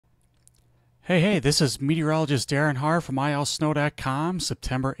Hey, this is meteorologist Darren Har from ilsnow.com,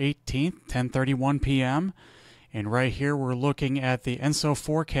 September 18th, 10:31 p.m. And right here we're looking at the ENSO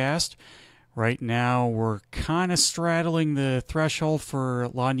forecast. Right now we're kind of straddling the threshold for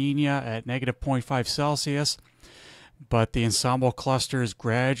La Nina at negative zero point 0.5 Celsius, but the ensemble clusters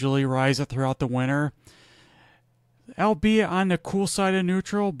gradually rise up throughout the winter, albeit on the cool side of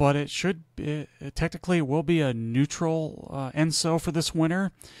neutral, but technically it will be a neutral ENSO for this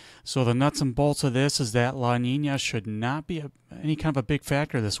winter. So the nuts and bolts of this is that La Nina should not be any kind of a big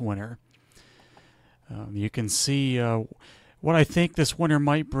factor this winter. You can see what I think this winter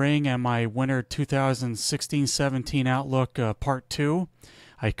might bring in my winter 2016-17 outlook part 2.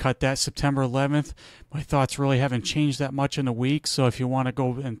 I cut that September 11th. My thoughts really haven't changed that much in a week, so if you want to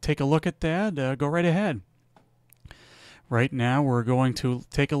go and take a look at that, go right ahead. Right now we're going to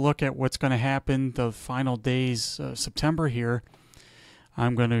take a look at what's going to happen the final days September here.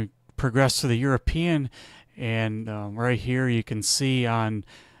 I'm going to progress to the European, and right here you can see on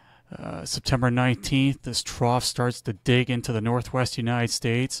September 19th this trough starts to dig into the northwest United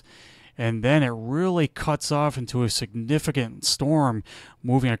States, and then it really cuts off into a significant storm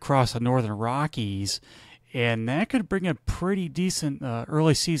moving across the northern Rockies, and that could bring a pretty decent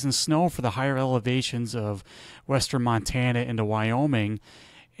early season snow for the higher elevations of western Montana into Wyoming.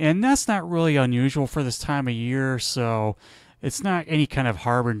 And that's not really unusual for this time of year, so it's not any kind of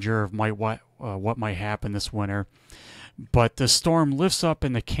harbinger of what might happen this winter. But the storm lifts up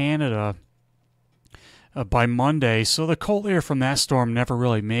into Canada by Monday, so the cold air from that storm never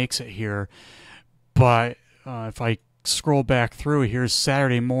really makes it here. But if I scroll back through, here's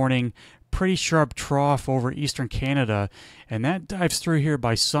Saturday morning, pretty sharp trough over eastern Canada, and that dives through here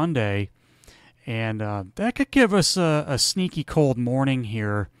by Sunday. And that could give us a sneaky cold morning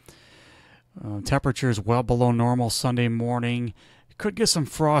here. Temperatures well below normal Sunday morning. Could get some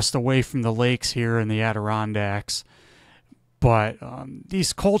frost away from the lakes here in the Adirondacks. But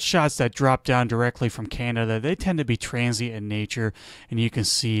these cold shots that drop down directly from Canada, they tend to be transient in nature, and you can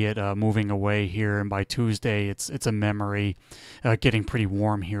see it moving away here. And by Tuesday, it's a memory, getting pretty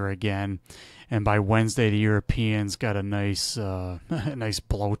warm here again. And by Wednesday, the Europeans got a nice a nice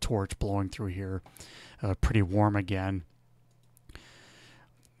blowtorch blowing through here, pretty warm again.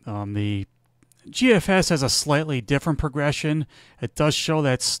 The GFS has a slightly different progression. It does show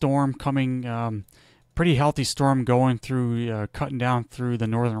that storm coming, pretty healthy storm going through, cutting down through the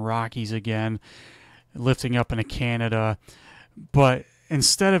northern Rockies again, lifting up into Canada. But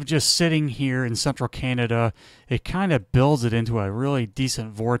instead of just sitting here in central Canada, it kind of builds it into a really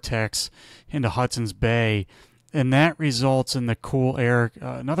decent vortex into Hudson's Bay. And that results in the cool air,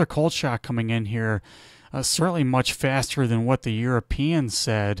 another cold shock coming in here, certainly much faster than what the Europeans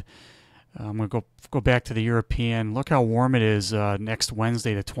said. I'm going to go back to the European. Look how warm it is next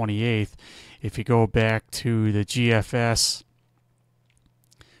Wednesday, the 28th. If you go back to the GFS,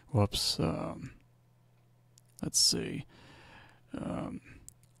 let's see. A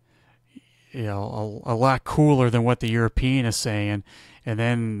lot cooler than what the European is saying. And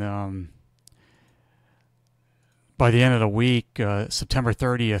then by the end of the week, September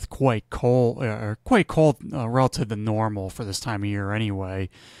 30th, quite cold relative to normal for this time of year anyway.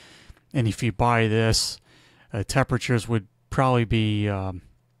 And if you buy this, temperatures would probably be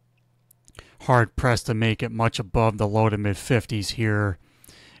hard-pressed to make it much above the low to mid-50s here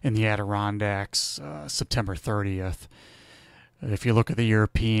in the Adirondacks September 30th. If you look at the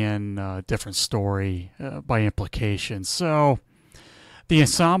European, different story by implication. So the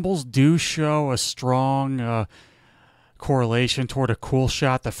ensembles do show a strong correlation toward a cool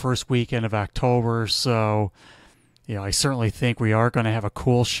shot the first weekend of October. So I certainly think we are going to have a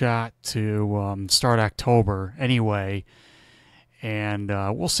cool shot to start October anyway. And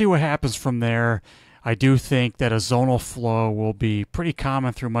we'll see what happens from there. I do think that a zonal flow will be pretty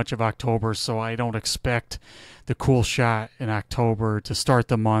common through much of October, so I don't expect the cool shot in October to start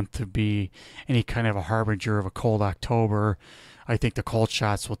the month to be any kind of a harbinger of a cold October. I think the cold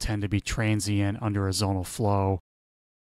shots will tend to be transient under a zonal flow.